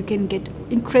 because you can get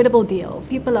incredible deals.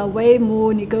 People are way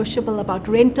more negotiable about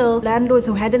rental. Landlords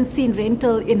who hadn't seen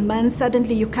rental in months,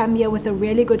 suddenly you come here with a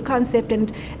really good concept,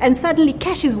 and suddenly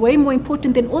cash is way more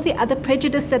important than all the other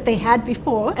prejudice that they had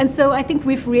before. And so I think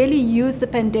we've really used the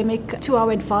pandemic to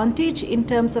our advantage in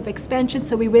terms of expansion.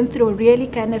 So we went through a really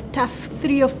kind of tough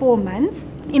 3 or 4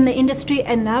 months in the industry,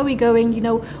 and now we're going,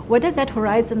 what does that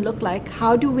horizon look like?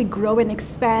 How do we grow and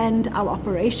expand our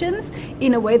operations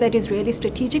in a way that is really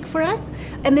strategic for us?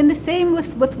 And then the same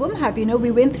with WOMHub,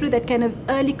 we went through that kind of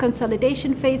early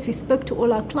consolidation phase. We spoke to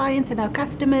all our clients and our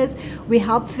customers. We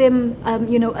helped them,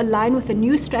 align with a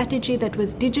new strategy that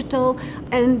was digital,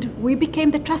 and we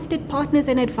became the trusted partners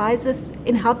and advisors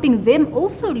in helping them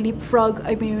also leapfrog,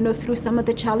 through some of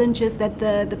the challenges that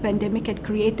the pandemic had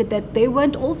created that they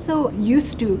weren't also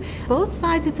used do. Both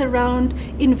sides, it's around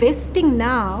investing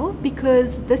now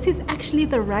because this is actually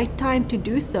the right time to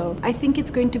do so. I think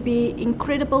it's going to be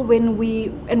incredible when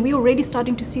we're already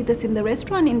starting to see this in the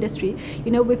restaurant industry,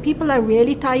 where people are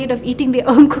really tired of eating their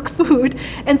own cooked food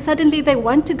and suddenly they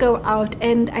want to go out.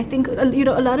 And I think,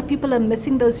 a lot of people are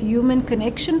missing those human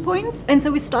connection points. And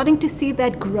so we're starting to see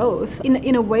that growth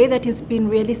in a way that has been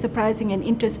really surprising and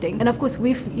interesting. And of course,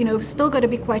 we've, still got to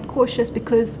be quite cautious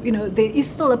because, there is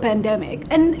still a pandemic.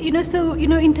 And, so,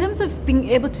 in terms of being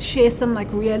able to share some like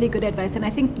really good advice, and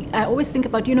I always think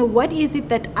about, what is it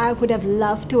that I would have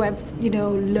loved to have,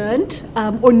 learned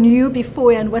or knew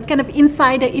before, and what kind of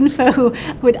insider info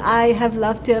would I have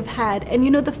loved to have had? And,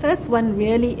 the first one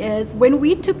really is when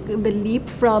we took the leap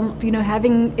from,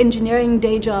 having engineering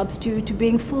day jobs to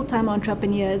being full-time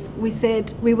entrepreneurs, we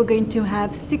said we were going to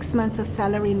have 6 months of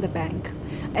salary in the bank.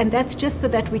 And that's just so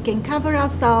that we can cover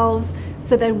ourselves,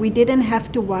 so that we didn't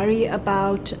have to worry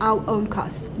about our own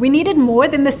costs. We needed more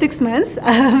than the 6 months.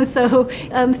 So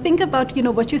think about,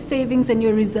 what your savings and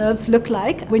your reserves look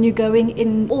like when you're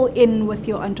going all in with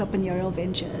your entrepreneurial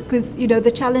ventures. Because,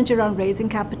 the challenge around raising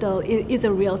capital is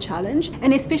a real challenge.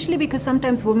 And especially because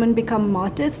sometimes women become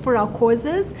martyrs for our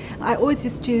causes. I always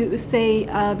used to say,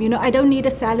 I don't need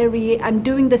a salary. I'm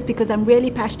doing this because I'm really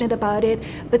passionate about it.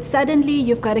 But suddenly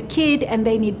you've got a kid and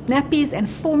they need nappies and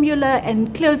formula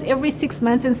and clothes every 6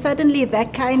 months, and suddenly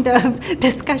that kind of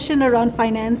discussion around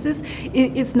finances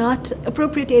is not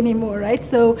appropriate anymore, right?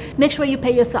 So make sure you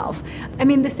pay yourself.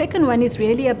 The second one is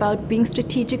really about being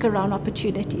strategic around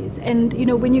opportunities. And,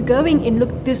 when you're going in,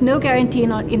 look, there's no guarantee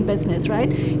in business, right?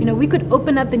 We could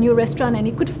open up the new restaurant and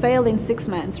it could fail in 6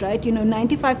 months, right?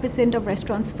 95% of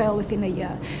restaurants fail within a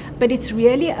year. But it's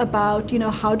really about,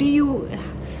 how do you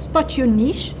spot your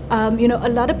niche? A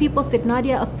lot of people said,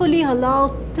 Nadia, a fully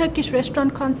halal Turkish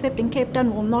restaurant concept in Cape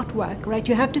Town will not work, right?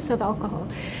 You have to serve alcohol.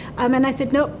 And I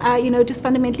said, no, just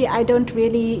fundamentally, I don't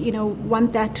really,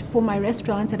 want that for my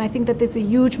restaurants. And I think that there's a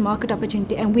huge market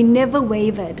opportunity. And we never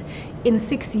wavered in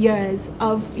 6 years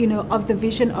of the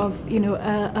vision of,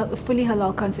 a fully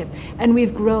halal concept. And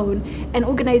we've grown. And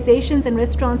organizations and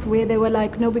restaurants where they were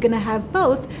like, no, we're going to have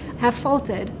both, have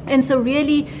faltered. And so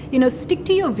really, stick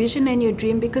to your vision and your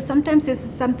dream, because sometimes there's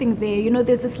something there,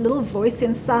 there's this little voice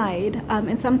inside.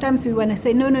 And sometimes we want to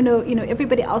say, no,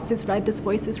 everybody else is right, this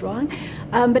voice is wrong.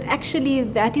 But actually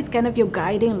that is kind of your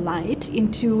guiding light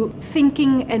into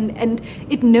thinking, and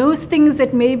it knows things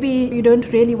that maybe you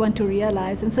don't really want to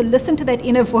realize. And so listen to that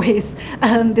inner voice.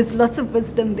 There's lots of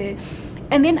wisdom there.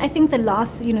 And then I think the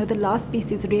last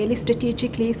piece is really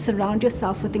strategically surround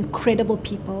yourself with incredible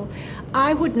people.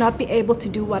 I would not be able to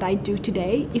do what I do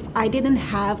today if I didn't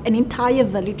have an entire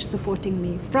village supporting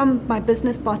me. From my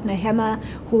business partner, Hema,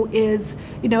 who is,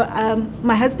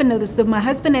 my husband knows this. So my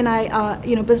husband and I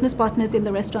are, business partners in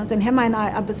the restaurants, and Hema and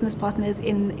I are business partners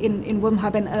in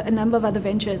WomHub and a number of other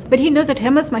ventures. But he knows that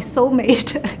Hema's my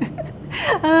soulmate.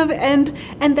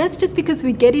 And that's just because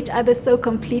we get each other so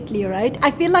completely, right?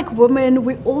 I feel like women,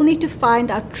 we all need to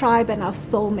find our tribe and our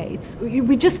soulmates.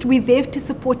 We're there to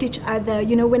support each other.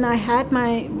 When I had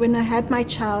my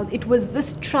child, it was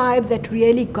this tribe that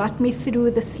really got me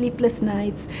through the sleepless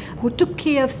nights, who took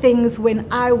care of things when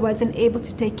I wasn't able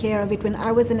to take care of it, when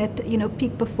I wasn't at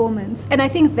peak performance. And I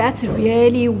think that's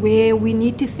really where we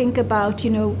need to think about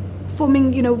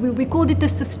forming, we called it a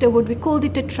sisterhood, we called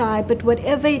it a tribe, but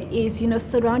whatever it is,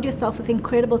 surround yourself with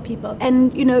incredible people.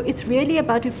 And, it's really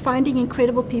about finding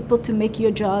incredible people to make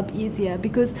your job easier.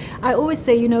 Because I always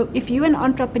say, if you're an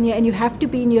entrepreneur and you have to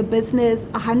be in your business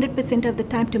 100% of the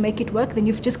time to make it work, then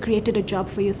you've just created a job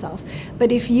for yourself.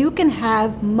 But if you can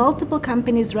have multiple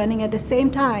companies running at the same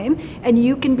time, and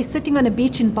you can be sitting on a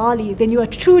beach in Bali, then you are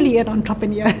truly an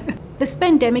entrepreneur. This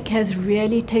pandemic has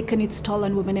really taken its toll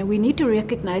on women, and we need to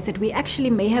recognize that we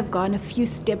actually may have gone a few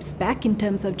steps back in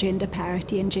terms of gender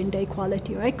parity and gender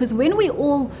equality, right? Because when we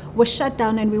all were shut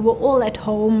down and we were all at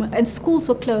home and schools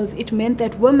were closed, it meant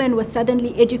that women were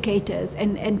suddenly educators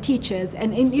and teachers.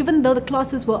 And even though the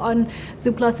classes were on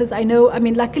Zoom classes,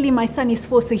 luckily my son is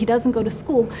 4, so he doesn't go to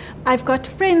school. I've got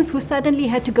friends who suddenly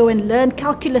had to go and learn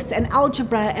calculus and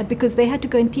algebra because they had to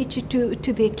go and teach it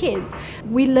to their kids.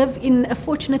 We live in a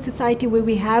fortunate society where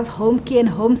we have home care and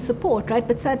home support, right?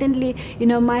 But suddenly,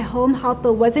 my home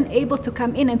helper wasn't able to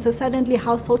come in, and so suddenly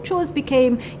household chores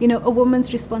became, a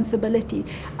woman's responsibility.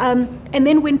 And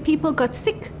then when people got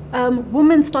sick,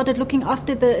 women started looking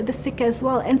after the sick as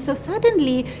well. And so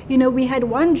suddenly, we had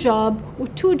one job or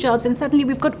two jobs, and suddenly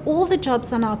we've got all the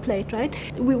jobs on our plate, right?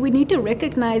 We need to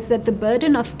recognize that the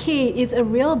burden of care is a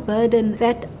real burden,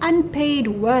 that unpaid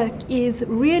work is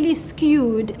really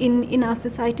skewed in our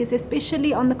societies,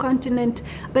 especially on the continent,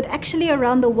 but actually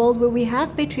around the world, where we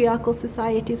have patriarchal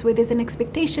societies, where there's an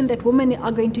expectation that women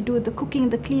are going to do the cooking,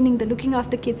 the cleaning, the looking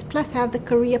after kids, plus have the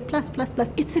career, plus.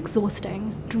 It's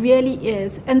exhausting. It really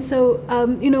is. And so,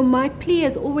 my plea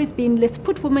has always been, let's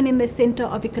put women in the center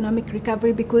of economic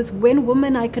recovery, because when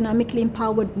women are economically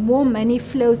empowered, more money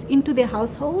flows into their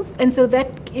households. And so that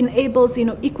enables,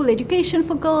 equal education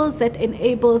for girls, that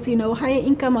enables, higher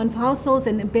income on households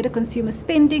and better consumer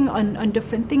spending on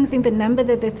different things. I think the number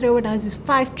that they throw around is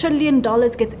 $5 trillion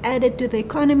gets added to the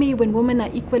economy when women are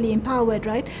equally empowered,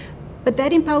 right? But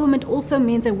that empowerment also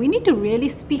means that we need to really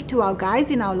speak to our guys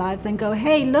in our lives and go,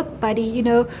 hey, look, buddy,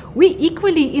 we're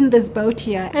equally in this boat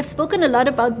here. I've spoken a lot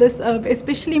about this,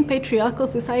 especially in patriarchal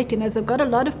society, and as I've got a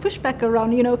lot of pushback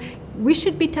around, we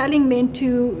should be telling men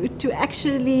to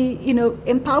actually,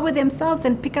 empower themselves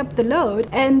and pick up the load.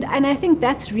 And I think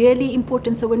that's really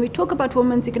important. So when we talk about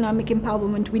women's economic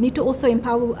empowerment, we need to also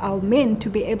empower our men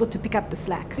to be able to pick up the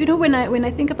slack. When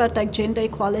I think about like gender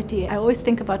equality, I always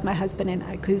think about my husband and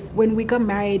I, because when we got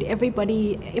married,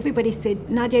 everybody said,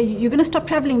 Nadia, you're going to stop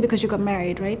traveling because you got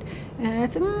married, right? And I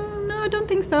said, no, I don't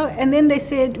think so. And then they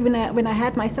said, when I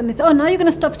had my son, they said, oh, now you're going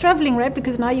to stop traveling, right?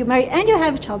 Because now you're married and you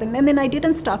have a child. And then I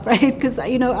didn't stop, right? Because,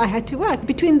 I had to work.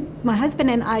 Between my husband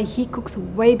and I, he cooks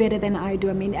way better than I do.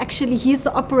 I mean, actually, he's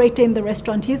the operator in the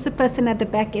restaurant. He's the person at the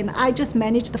back end. I just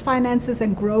manage the finances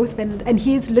and growth. And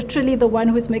he's literally the one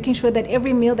who's making sure that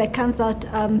every meal that comes out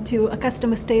to a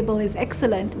customer's table is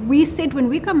excellent. We said when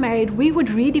we got married, we would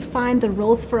redefine the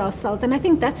roles for ourselves. And I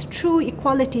think that's true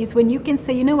equality, is when you can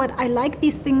say, you know what, I like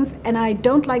these things and I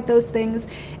don't like those things,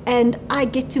 and I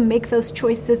get to make those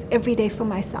choices every day for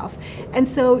myself. And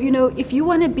so, if you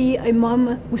want to be a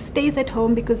mom who stays at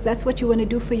home because that's what you want to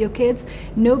do for your kids,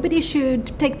 nobody should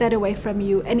take that away from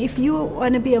you. And if you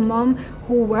want to be a mom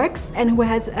who works and who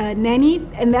has a nanny,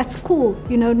 and that's cool,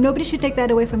 nobody should take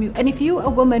that away from you. And if you're a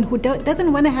woman who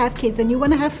doesn't want to have kids and you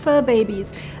want to have fur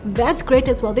babies, that's great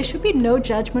as well. There should be no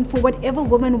judgment for whatever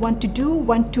women want to do,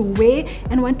 want to wear,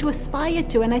 and want to aspire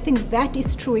to. And I think that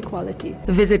is true equality.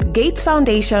 Visit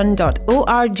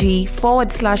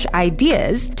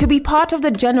gatesfoundation.org/ideas to be part of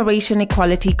the Generation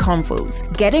Equality Convos.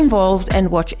 Get involved and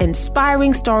watch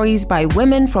inspiring stories by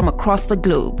women from across the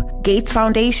globe. Gates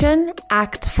Foundation,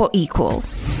 act for equal.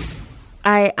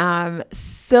 I am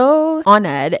so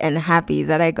honored and happy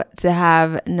that I got to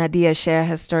have Nadia share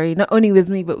her story, not only with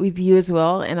me, but with you as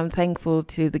well. And I'm thankful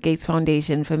to the Gates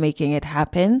Foundation for making it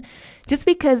happen, just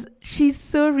because she's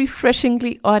so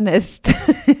refreshingly honest.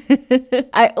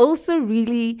 I also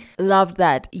really love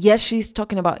that, yes, she's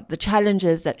talking about the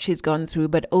challenges that she's gone through,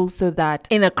 but also that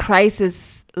in a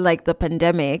crisis like the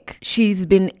pandemic, she's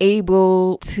been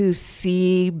able to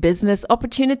see business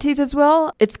opportunities as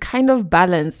well. It's kind of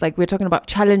balanced. Like, we're talking about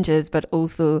challenges, but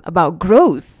also about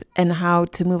growth and how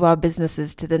to move our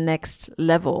businesses to the next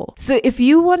level. So if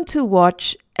you want to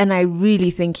watch, and I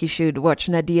really think you should watch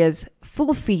Nadia's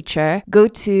full feature, go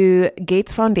to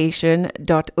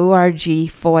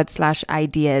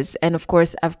gatesfoundation.org/ideas. And of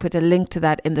course, I've put a link to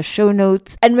that in the show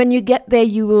notes. And when you get there,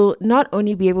 you will not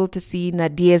only be able to see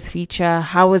Nadia's feature,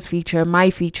 Hawa's feature, my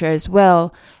feature as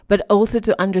well, but also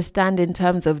to understand in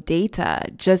terms of data,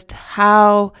 just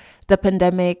how the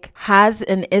pandemic has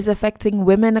and is affecting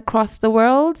women across the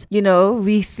world.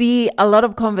 We see a lot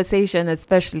of conversation,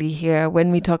 especially here,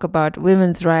 when we talk about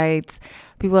women's rights.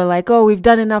 People are like, oh, we've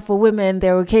done enough for women.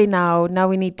 They're okay now. Now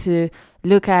we need to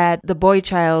look at the boy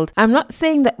child. I'm not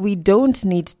saying that we don't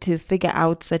need to figure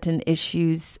out certain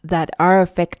issues that are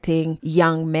affecting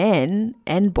young men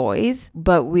and boys,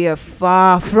 but we are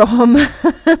far from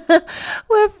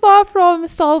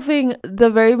solving the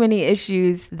very many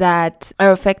issues that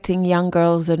are affecting young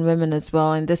girls and women as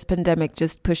well. And this pandemic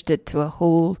just pushed it to a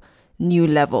whole new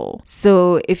level.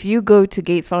 So if you go to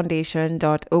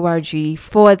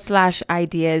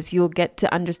gatesfoundation.org/ideas, you'll get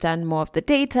to understand more of the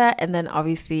data, and then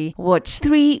obviously watch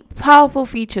 3 powerful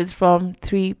features from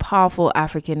 3 powerful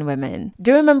African women.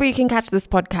 Do remember you can catch this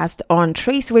podcast on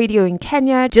Trace Radio in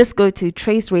Kenya. Just go to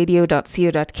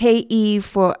traceradio.co.ke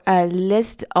for a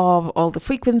list of all the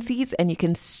frequencies, and you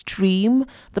can stream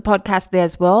the podcast there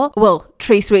as well. Well,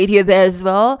 Trace Radio there as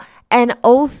well. And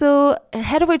also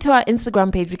head over to our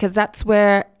Instagram page, because that's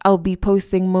where I'll be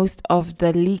posting most of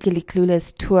the Legally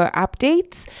Clueless tour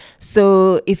updates.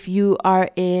 So if you are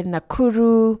in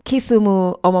Nakuru,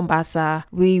 Kisumu, or Mombasa,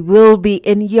 we will be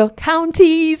in your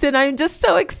counties, and I'm just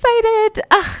so excited.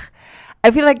 I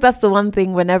feel like that's the one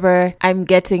thing whenever I'm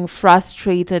getting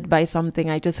frustrated by something,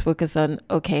 I just focus on,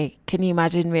 okay, can you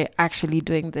imagine we're actually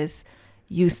doing this?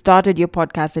 You started your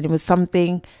podcast and it was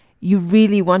something you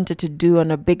really wanted to do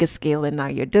on a bigger scale, and now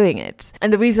you're doing it.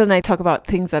 And the reason I talk about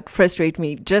things that frustrate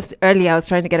me, just earlier I was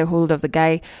trying to get a hold of the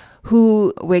guy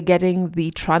who we're getting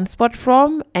the transport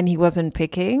from, and he wasn't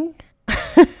picking.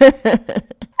 I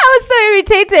was so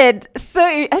irritated.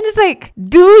 I'm just like,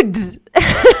 dude,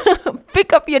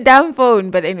 pick up your damn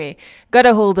phone. But anyway, got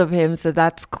a hold of him, so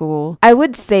that's cool. I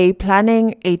would say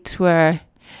planning a tour,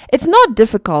 it's not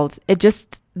difficult.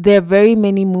 There are very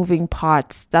many moving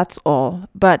parts, that's all.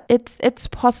 But it's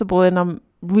possible, and I'm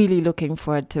really looking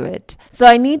forward to it. So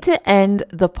I need to end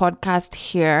the podcast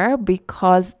here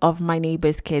because of my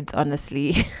neighbor's kids,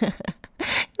 honestly.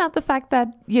 Not the fact that,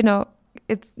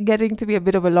 it's getting to be a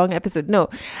bit of a long episode. No,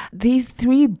 these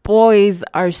 3 boys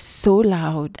are so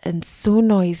loud and so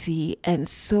noisy and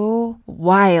so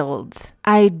wild.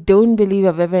 I don't believe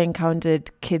I've ever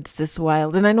encountered kids this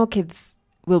wild. And I know kids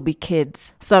will be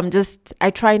kids. So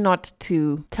I try not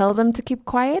to tell them to keep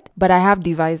quiet, but I have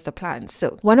devised a plan.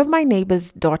 So one of my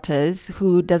neighbor's daughters,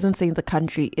 who doesn't stay in the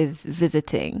country, is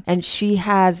visiting, and she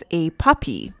has a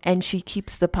puppy, and she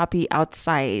keeps the puppy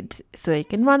outside so it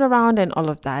can run around and all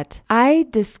of that. I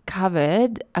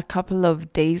discovered a couple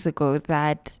of days ago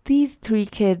that these 3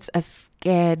 kids are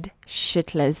scared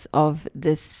shitless of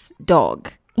this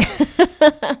dog.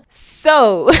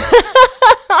 So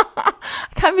I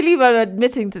can't believe I'm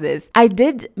admitting to this. I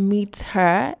did meet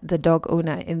her, the dog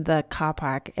owner, in the car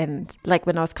park, and like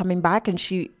when I was coming back and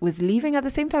she was leaving at the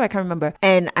same time, I can't remember.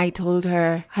 And I told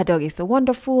her dog is so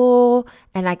wonderful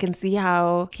and I can see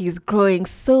how he's growing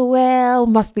so well.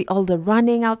 Must be all the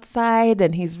running outside,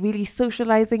 and he's really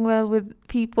socializing well with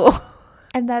people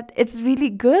and that it's really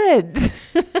good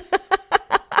for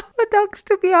dogs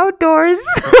to be outdoors.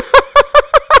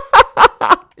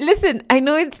 Listen, I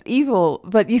know it's evil,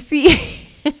 but you see,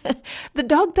 the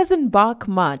dog doesn't bark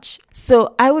much.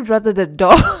 So I would rather the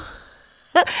dog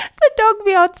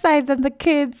be outside than the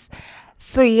kids.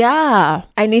 So yeah,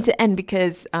 I need to end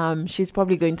because she's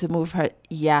probably going to move her.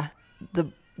 Yeah,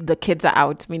 the kids are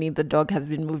out, meaning the dog has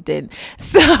been moved in.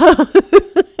 So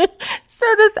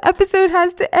this episode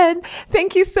has to end.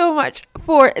 Thank you so much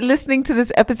for listening to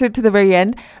this episode to the very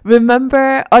end.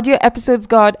 Remember, audio episodes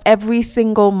go out every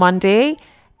single Monday,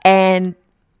 and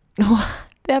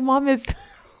their mom is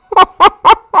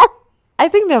I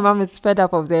think their mom is fed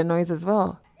up of their noise as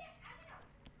well.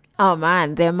 Oh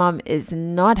man, their mom is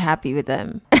not happy with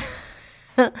them.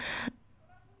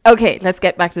 Okay, let's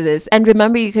get back to this. And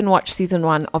remember, you can watch season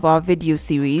 1 of our video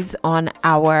series on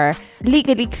our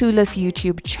Legally Clueless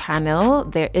YouTube channel.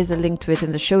 There is a link to it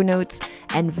in the show notes.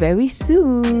 And very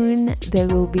soon, there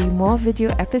will be more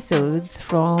video episodes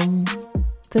from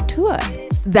the tour.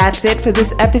 That's it for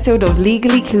this episode of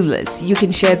Legally Clueless. You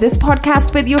can share this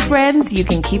podcast with your friends. You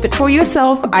can keep it for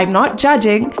yourself. I'm not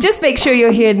judging. Just make sure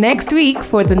you're here next week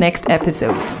for the next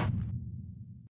episode.